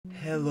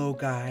Hello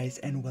guys,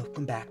 and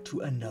welcome back to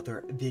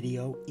another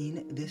video.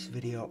 In this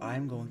video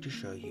I'm going to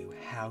show you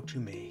how to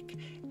make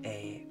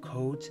a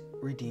codes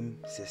redeem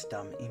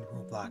system in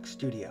Roblox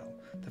Studio.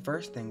 The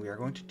first thing we are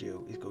going to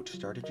do is go to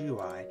Start a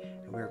GUI,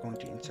 and we are going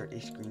to insert a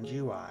screen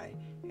GUI,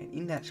 and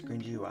in that screen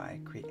GUI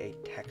create a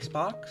text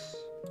box,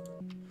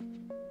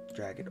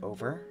 drag it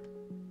over,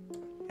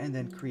 and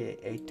then create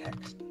a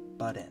text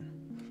button.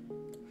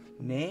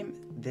 Name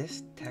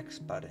this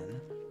text button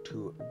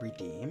to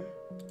redeem,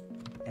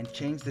 and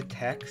change the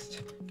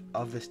text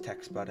of this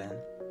text button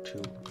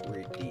to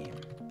redeem.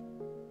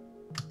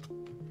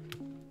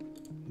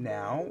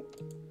 Now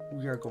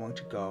we are going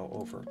to go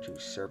over to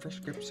server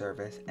script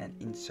service and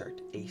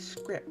insert a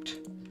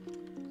script.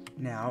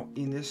 Now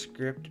in this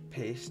script,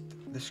 paste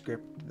the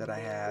script that I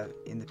have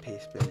in the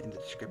paste bin in the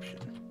description.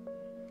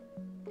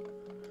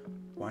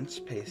 Once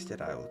pasted,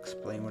 I will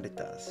explain what it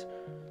does.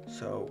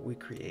 So we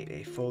create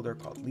a folder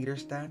called leader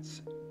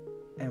stats,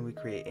 and we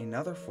create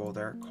another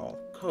folder called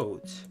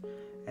codes.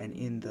 And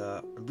in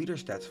the leader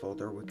stats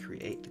folder, we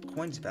create the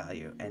coins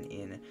value, and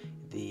in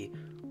the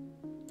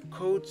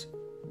codes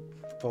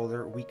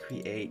folder, we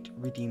create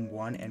redeem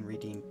 1 and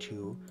redeem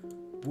 2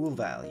 bool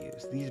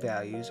values. These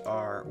values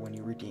are when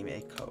you redeem a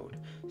code.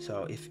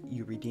 So if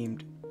you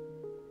redeemed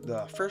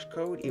the first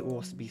code, it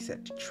will be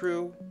set to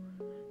true,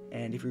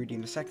 and if you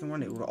redeem the second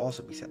one, it will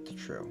also be set to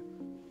true.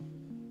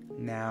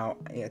 Now,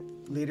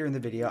 later in the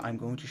video, I'm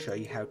going to show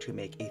you how to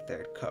make a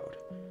third code.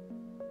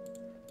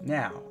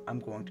 Now, I'm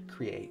going to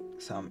create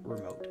some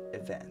remote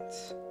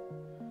events.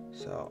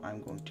 So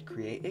I'm going to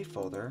create a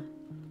folder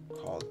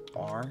called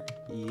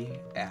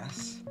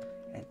RES,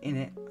 and in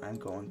it, I'm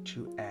going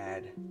to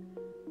add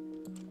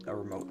a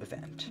remote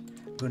event.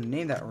 I'm going to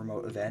name that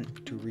remote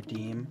event to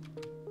redeem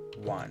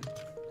 1.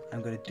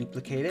 I'm going to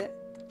duplicate it,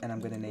 and I'm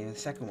going to name the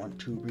second one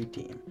to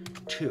redeem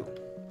 2.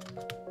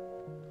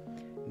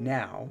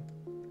 Now,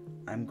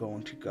 I'm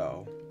going to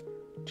go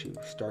to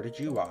Start a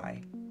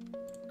GUI,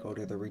 go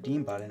to the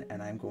redeem button,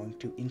 and I'm going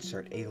to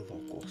insert a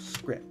local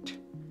script.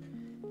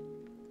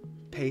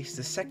 Paste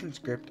the second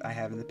script I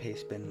have in the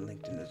paste bin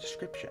linked in the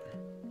description.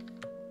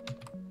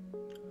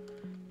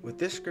 What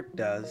this script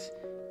does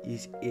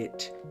is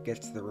it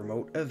gets the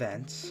remote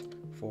events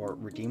for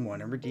redeem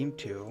 1 and redeem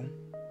 2.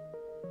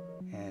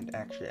 And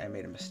actually I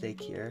made a mistake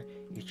here.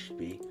 It should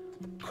be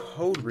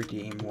code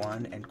redeem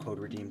 1 and code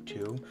redeem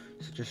 2.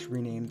 So just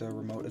rename the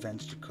remote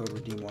events to code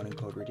redeem 1 and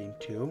code redeem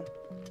 2.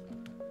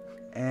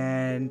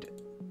 And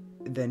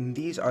then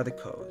these are the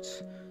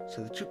codes.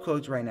 So the two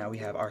codes right now we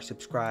have are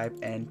subscribe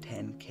and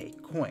 10k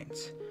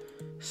coins.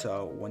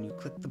 So when you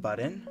click the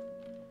button,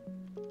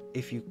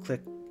 if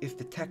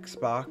the text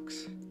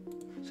box,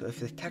 so if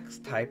the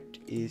text typed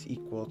is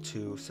equal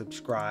to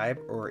subscribe,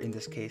 or in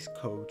this case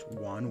code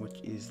 1, which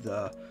is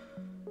the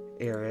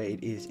area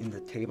it is in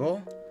the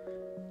table,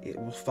 it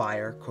will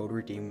fire code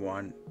redeem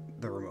 1,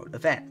 the remote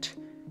event.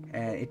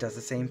 And it does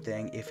the same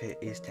thing if it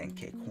is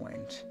 10k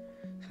coins.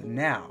 So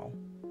now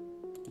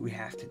we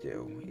have to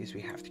do is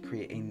we have to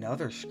create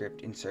another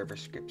script in server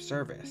script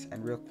service,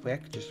 and real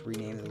quick just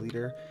rename the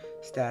leader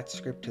stats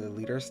script to the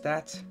leader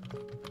stats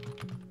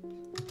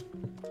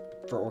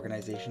for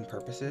organization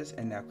purposes,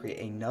 and now create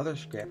another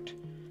script,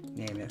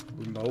 name it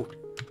remote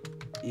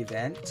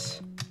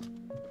events,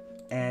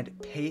 and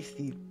paste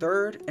the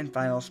third and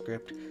final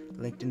script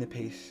linked in the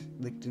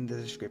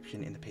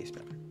description in the paste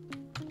bin.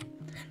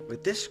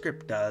 What this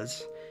script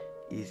does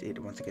is it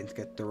once again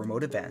gets the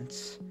remote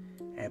events,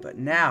 but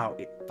now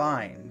it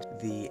finds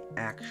the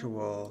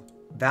actual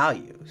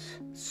values.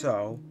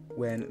 So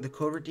when the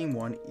code redeem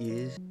 1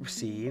 is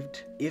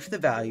received, if the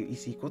value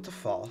is equal to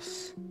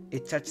false,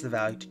 it sets the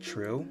value to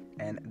true,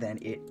 and then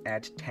it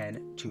adds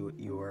 10 to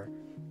your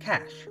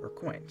cash or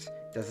coins.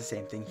 It does the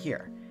same thing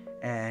here.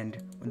 And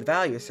when the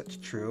value is set to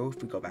true,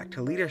 if we go back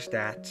to leader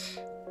stats,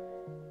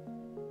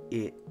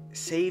 it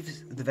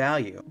saves the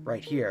value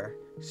right here.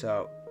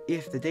 So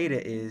if the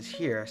data is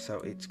here, so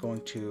it's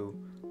going to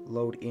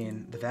load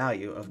in the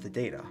value of the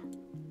data.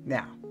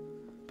 Now,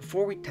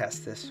 before we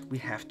test this, we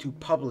have to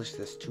publish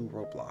this to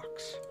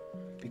Roblox,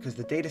 because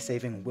the data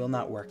saving will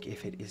not work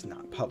if it is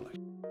not published.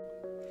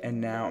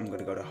 And now I'm going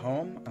to go to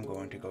home, I'm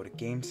going to go to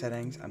game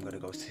settings, I'm going to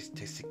go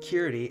to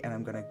security, and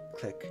I'm going to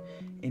click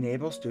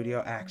enable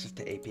studio access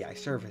to API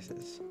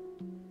services.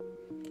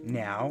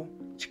 Now,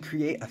 to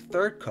create a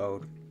third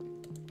code,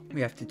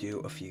 we have to do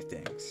a few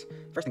things.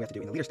 First thing we have to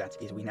do in the leader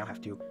stats is we now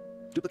have to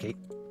duplicate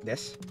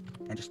this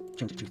and just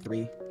change it to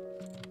 3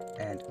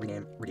 and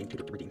rename redeem 2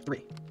 to redeem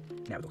 3.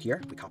 Now we go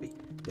here, we copy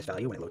this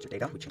value when it loads your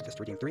data, we change this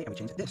to redeem 3, and we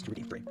change this to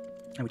redeem 3.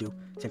 And we do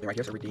the same thing right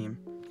here, so redeem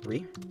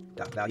 3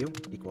 dot value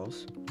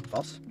equals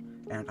false,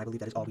 and I believe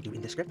that is all we do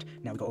in this script.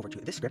 Now we go over to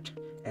this script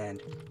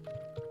and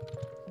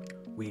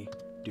we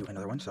do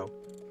another one. So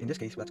in this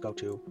case, let's go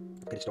to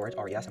storage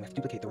RES, and we have to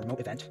duplicate the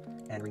remote event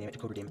and rename it to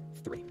code redeem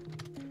 3.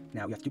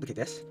 Now you have to duplicate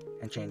this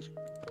and change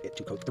it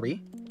to code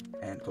 3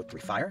 and code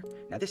 3 fire.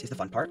 Now this is the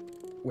fun part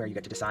where you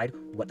get to decide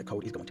what the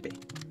code is going to be.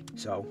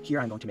 So here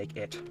I'm going to make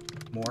it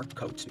more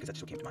codes, because that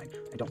just came to mind.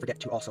 And don't forget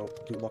to also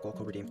do local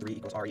code redeem 3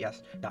 equals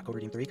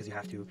res.coderedeem3, because you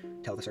have to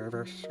tell the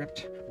server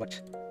script what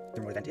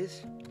the remote event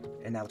is.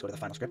 And now let's go to the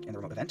final script in the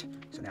remote event.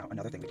 So now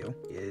another thing we do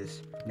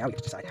is, now we get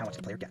to decide how much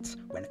the player gets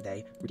when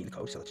they redeem the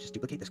code. So let's just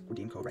duplicate this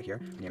redeem code right here,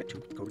 rename it to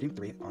code redeem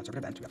 3 on server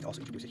event. We have to also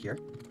introduce it here,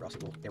 or else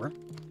it will error.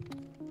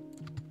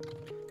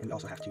 And we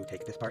also have to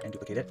take this part and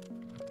duplicate it.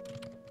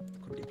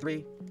 Code redeem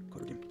 3,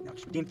 code redeem, now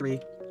just redeem 3.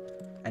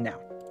 And now,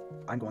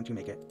 I'm going to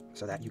make it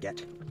so that you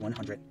get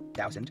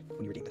 100,000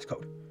 when you redeem this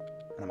code.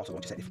 And I'm also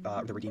going to set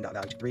the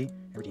redeem.value to 3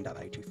 and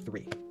redeem.value to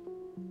 3.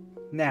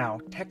 Now,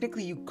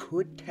 technically you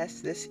could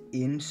test this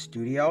in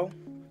Studio,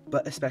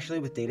 but especially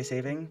with data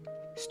saving,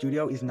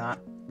 Studio is not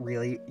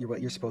really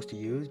what you're supposed to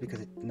use because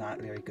it's not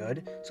very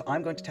good. So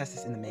I'm going to test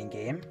this in the main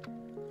game.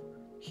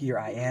 Here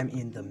I am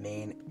in the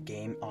main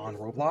game on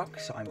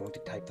Roblox, so I'm going to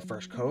type the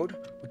first code,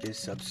 which is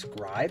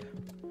subscribe.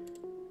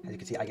 As you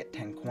can see, I get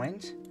 10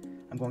 coins.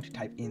 I'm going to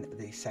type in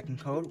the second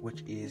code,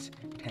 which is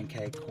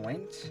 10k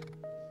coins.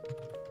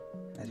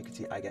 As you can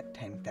see, I get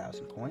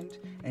 10,000 coins.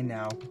 And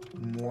now,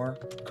 more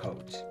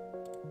codes.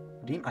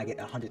 Redeem, I get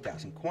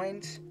 100,000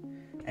 coins.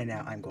 And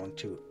now I'm going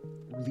to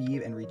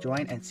leave and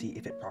rejoin and see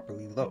if it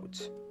properly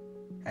loads.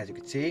 As you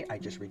can see, I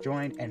just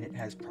rejoined and it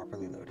has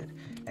properly loaded.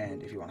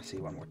 And if you want to see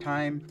one more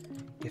time,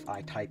 if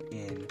I type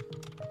in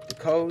the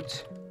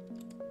codes,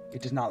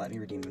 it does not let me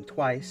redeem them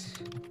twice.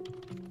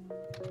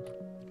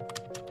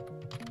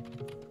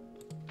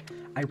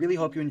 I really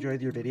hope you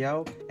enjoyed your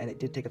video, and it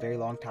did take a very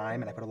long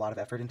time, and I put a lot of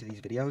effort into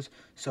these videos,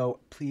 so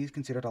please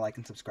consider to like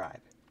and subscribe.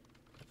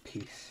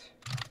 Peace.